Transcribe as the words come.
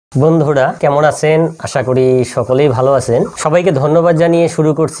বন্ধুরা কেমন আছেন? আশা করি সকলেই ভালো আছেন। সবাইকে ধন্যবাদ জানিয়ে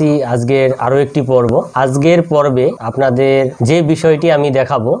শুরু করছি আজকের আরো একটি পর্ব। আজকের পর্বে আপনাদের যে বিষয়টি আমি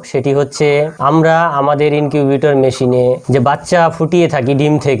দেখাবো সেটি হচ্ছে আমরা আমাদের ইনকিউবেটর মেশিনে যে বাচ্চা ফুটিয়ে থাকি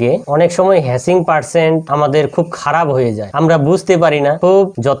ডিম থেকে, অনেক সময় হ্যাচিং পার্সেন্ট আমাদের খুব খারাপ হয়ে যায়। আমরা বুঝতে পারি না, খুব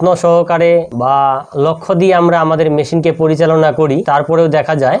যত্ন সহকারে বা লক্ষ্য দিয়ে আমরা আমাদের মেশিনকে পরিচালনা করি, তারপরেও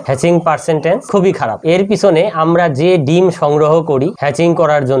দেখা যায় হ্যাচিং পার্সেন্টেজ খুবই খারাপ। এর পিছনে আমরা যে ডিম সংগ্রহ করি হ্যাচিং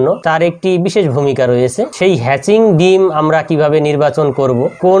করার জন্য তার একটি বিশেষ ভূমিকা রয়েছে। সেই হ্যাচিং ডিম আমরা কিভাবে নির্বাচন করব,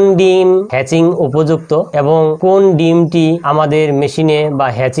 কোন ডিম হ্যাচিং উপযুক্ত এবং কোন ডিমটি আমাদের মেশিনে বা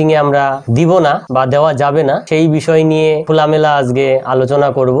হ্যাচিং এ আমরা দিব না বা দেওয়া যাবে না, সেই বিষয় নিয়ে খোলামেলা আজকে আলোচনা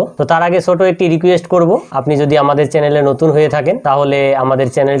করব। তো তার আগে ছোট একটি রিকোয়েস্ট করব, আপনি যদি আমাদের চ্যানেলে নতুন হয়ে থাকেন তাহলে আমাদের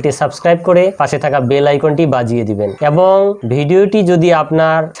চ্যানেলটি সাবস্ক্রাইব করে পাশে থাকা বেল আইকনটি বাজিয়ে দিবেন এবং ভিডিওটি যদি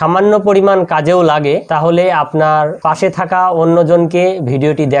আপনার সামান্য পরিমাণ কাজেও লাগে তাহলে আপনার পাশে থাকা অন্যজনকে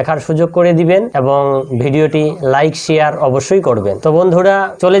ভিডিওটি দেখার সুযোগ করে দিবেন এবং ভিডিওটি লাইক শেয়ার অবশ্যই করবেন। তো বন্ধুরা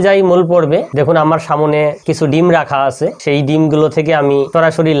চলে যাই মূল পর্বে। দেখুন আমার সামনে কিছু ডিম রাখা আছে, সেই ডিমগুলো থেকে আমি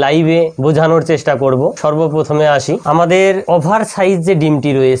সরাসরি লাইভে বোঝানোর চেষ্টা করব। সর্বপ্রথমে আসি, আমাদের ওভার সাইজ যে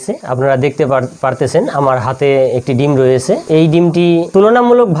ডিমটি রয়েছে আপনারা দেখতে পারতেছেন আমার হাতে একটি ডিম রয়েছে। এই ডিমটি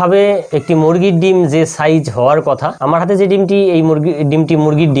তুলনামূলকভাবে একটি মুরগির ডিম যে সাইজ হওয়ার কথা, আমার হাতে যে ডিমটি, এই ডিমটি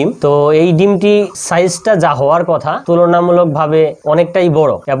মুরগির ডিম। তো এই ডিমটি সাইজটা যা হওয়ার কথা তুলনামূলকভাবে অনেকটাই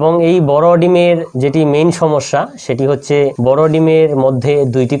বড় এবং এই বড় ডিমের যেটি মেইন সমস্যা সেটি হচ্ছে বড় ডিমের মধ্যে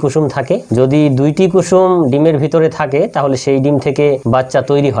দুইটি কুসুম থাকে। যদি দুইটি কুসুম ডিমের ভিতরে থাকে তাহলে সেই ডিম থেকে বাচ্চা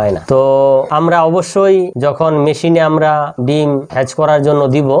তৈরি হয় না। তো আমরা অবশ্যই যখন মেশিনে আমরা ডিম হ্যাচ করার জন্য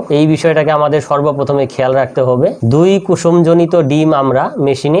দিব এই বিষয়টাকে আমাদের সর্বপ্রথমে খেয়াল রাখতে হবে। দুই কুসুমজনিত ডিম আমরা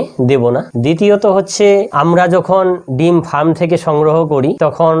মেশিনে দেব না। দ্বিতীয়ত হচ্ছে আমরা যখন ডিম ফার্ম থেকে সংগ্রহ করি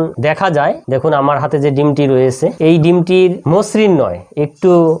তখন দেখা যায়, দেখুন আমার হাতে যে ডিমটি রয়েছে এই ডিমটির মসৃণ নয়,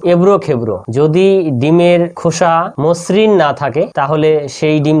 একটু এবড়ো খেবড়ো। যদি ডিমের খোসা মসৃণ না থাকে তাহলে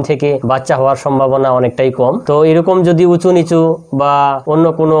সেই ডিম থেকে বাচ্চা হওয়ার সম্ভাবনা অনেকটাই কম। তো এরকম যদি উঁচু নিচু বা অন্য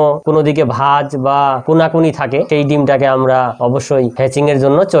কোনো দিকে ভাঁজ বা কোনাকুনি থাকে সেই ডিমটাকে আমরা অবশ্যই হ্যাচিং এর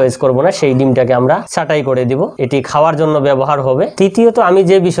জন্য চয়েস করব না, সেই ডিমটাকে আমরা ছাঁটাই করে দিব, এটি খাওয়ার জন্য ব্যবহার হবে। তৃতীয়ত আমি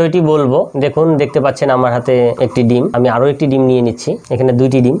যে বিষয়টি বলবো, দেখুন দেখতে পাচ্ছেন আমার হাতে একটি ডিম, আমি আরো একটি ডিম নিয়ে নিচ্ছি। এখানে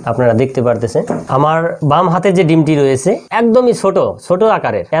দুইটি ডিম আপনারা দেখতে পারতেছেন। আমার বাম হাতে যে ডিমটি রয়েছে একদমই ছোট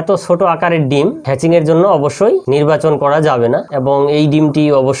আকারের, এত ছোট আকারের ডিম হ্যাচিং এর জন্য অবশ্যই নির্বাচন করা যাবে না এবং এই ডিমটি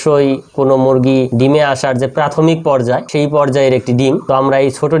অবশ্যই কোনো মুরগি ডিমে আসার যে প্রাথমিক পর্যায় সেই পর্যায়ের একটি ডিম। তো আমরা এই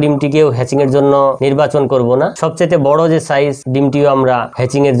ছোট ডিমটিকেও হ্যাচিং এর জন্য নির্বাচন করব না। সবচেয়ে বড় যে সাইজ ডিমটিও আমরা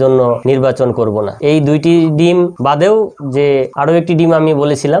হ্যাচিং এর জন্য নির্বাচন করব না। এই দুইটি ডিম বাদেও যে আরো একটি ডিম আমি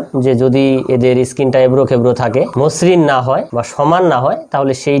বলেছিলাম যে যদি এদের স্কিনটা এবড়ো খেবড়ো থাকে, মসৃণ না হয় বা সমান না হয়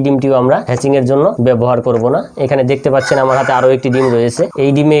তাহলে সেই ডিমটিও আমরা হ্যাচিং এর জন্য ব্যবহার করব না। এখানে দেখতে পাচ্ছেন আমার হাতে আরো একটি ডিম রয়েছে। এই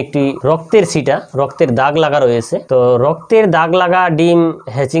ডিমে একটি রক্তের ছিটা, রক্তের দাগ লাগা রয়েছে। তো রক্তের দাগ লাগা ডিম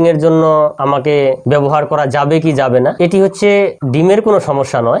হ্যাচিং এর জন্য আমাকে ব্যবহার করা যাবে কি যাবে না, এটি হচ্ছে ডিমের কোনো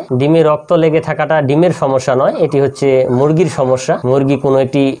সমস্যা নয়। ডিমে রক্ত লেগে থাকাটা ডিমের সমস্যা নয়, এটি হচ্ছে মুরগির সমস্যা। মুরগি কোনো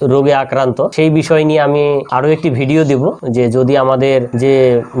একটি রোগে আক্রান্ত, সেই বিষয় নিয়ে আমি আরো একটি ভিডিও দিব যে যদি আমাদের যে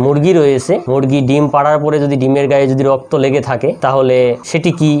মুরগি রয়েছে, মুরগি ডিম পাড়ার পরে যদি ডিমের গায়ে যদি রক্ত লেগে থাকে তাহলে সেটি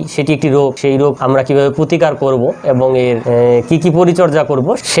একটি রোগ। সেই রোগ আমরা কিভাবে প্রতিকার করব এবং এর কি পরিচর্যা করব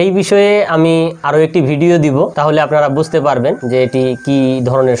সেই বিষয়ে আমি আরো একটি ভিডিও দিব, তাহলে আপনারা বুঝতে পারবেন যে এটি কি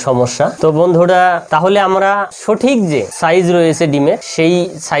ধরনের সমস্যা। তো বন্ধুরা তাহলে আমরা সঠিক যে সাইজ রয়েছে ডিমের সেই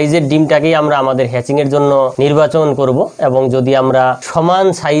সাইজের ডিমটাকেই আমরা আমাদের হ্যাচিং এর জন্য নির্বাচন করব এবং যদি আমরা সমান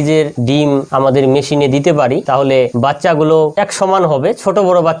সাইজের ডিম আমাদের মেশিনে দিতে পারি তাহলে বাচ্চাগুলো এক সমান হবে, ছোট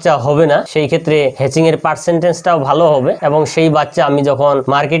বড় বাচ্চা হবে না। সেই ক্ষেত্রে হ্যাচিং এর পার্সেন্টেজটাও ভালো হবে এবং সেই বাচ্চা আমি যখন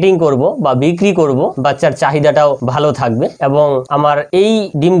মার্কেটিং করব বা বিক্রি করব বাচ্চার চাহিদাটাও ভালো থাকবে এবং আমার এই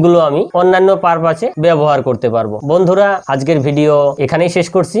ডিমগুলো আমি অন্যান্য পারপাসে ব্যবহার করতে পারবো। বন্ধুরা আজকের ভিডিও এখানেই শেষ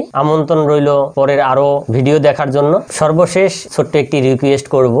করছি, আমন্ত্রণ রইল পরের আরো ভিডিও দেখার জন্য। সর্বশেষ ছোট্ট একটি রিকোয়েস্ট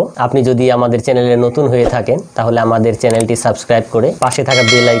করব, আপনি যদি আমাদের চ্যানেলে নতুন হয়ে থাকেন তাহলে আমাদের চ্যানেলটি সাবস্ক্রাইব করে পাশে থাকা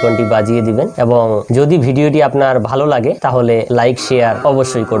বেল আইকনটি বাজিয়ে দিবেন এবং যদি ভিডিওটি আপনার ভালো লাগে তাহলে লাইক শেয়ার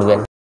অবশ্যই করবেন।